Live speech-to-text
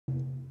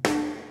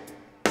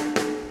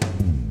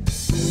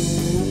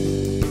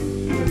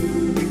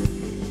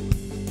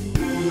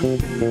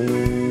That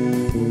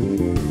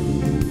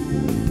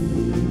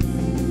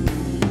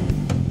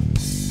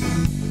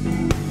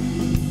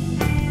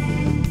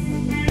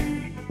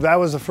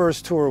was the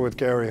first tour with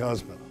Gary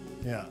Husband,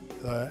 yeah,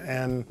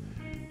 and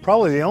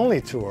probably the only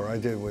tour I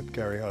did with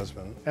Gary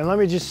Husband. And let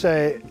me just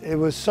say, it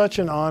was such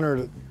an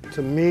honor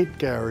to meet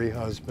Gary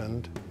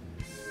Husband.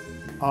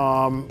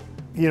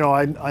 You know,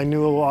 I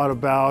knew a lot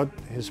about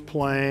his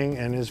playing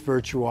and his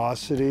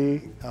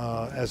virtuosity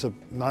as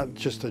not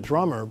just a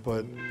drummer,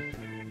 but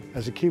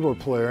as a keyboard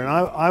player. And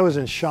I was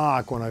in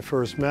shock when I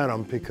first met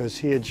him because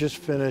he had just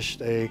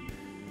finished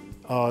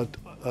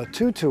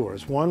two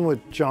tours, one with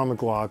John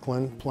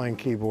McLaughlin, playing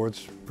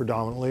keyboards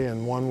predominantly,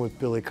 and one with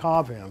Billy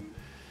Cobham.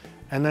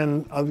 And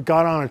then I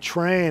got on a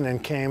train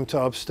and came to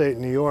upstate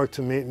New York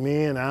to meet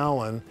me and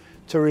Allan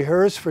to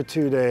rehearse for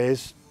 2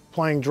 days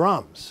playing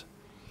drums.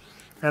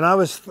 And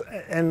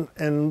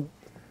and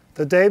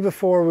the day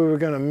before we were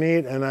going to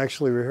meet and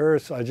actually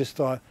rehearse, I just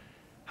thought,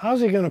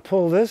 how's he going to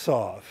pull this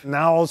off?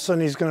 Now all of a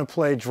sudden he's going to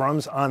play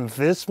drums on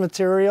this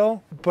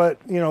material? But,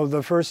 you know,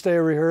 the first day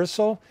of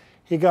rehearsal,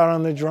 he got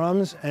on the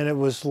drums and it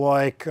was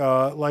like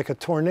a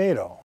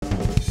tornado.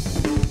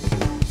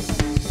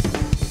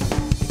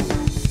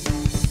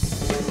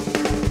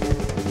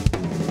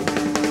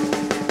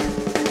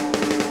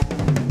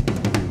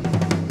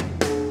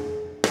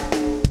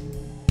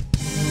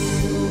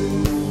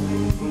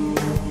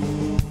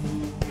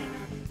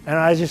 And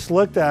I just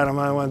looked at him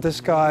and I went, this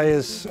guy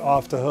is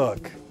off the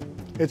hook.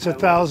 It's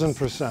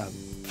 1,000%.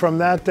 From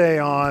that day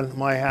on,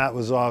 my hat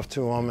was off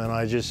to him, and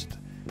I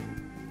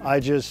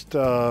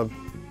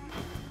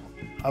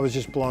was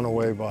just blown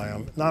away by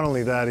him. Not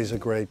only that, he's a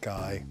great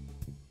guy.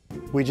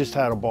 We just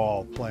had a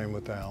ball playing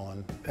with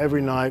Allan.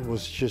 Every night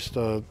was just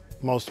a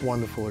most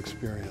wonderful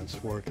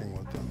experience working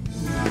with him.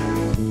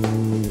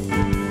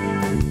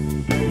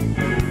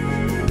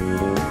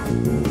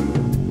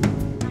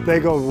 They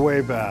go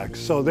way back.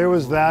 So there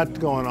was that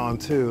going on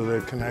too,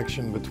 the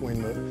connection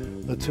between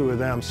the two of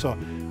them. So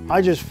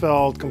I just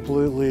felt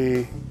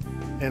completely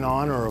in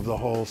honor of the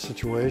whole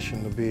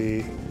situation to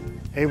be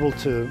able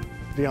to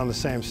be on the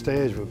same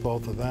stage with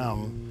both of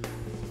them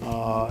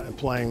and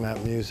playing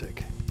that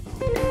music.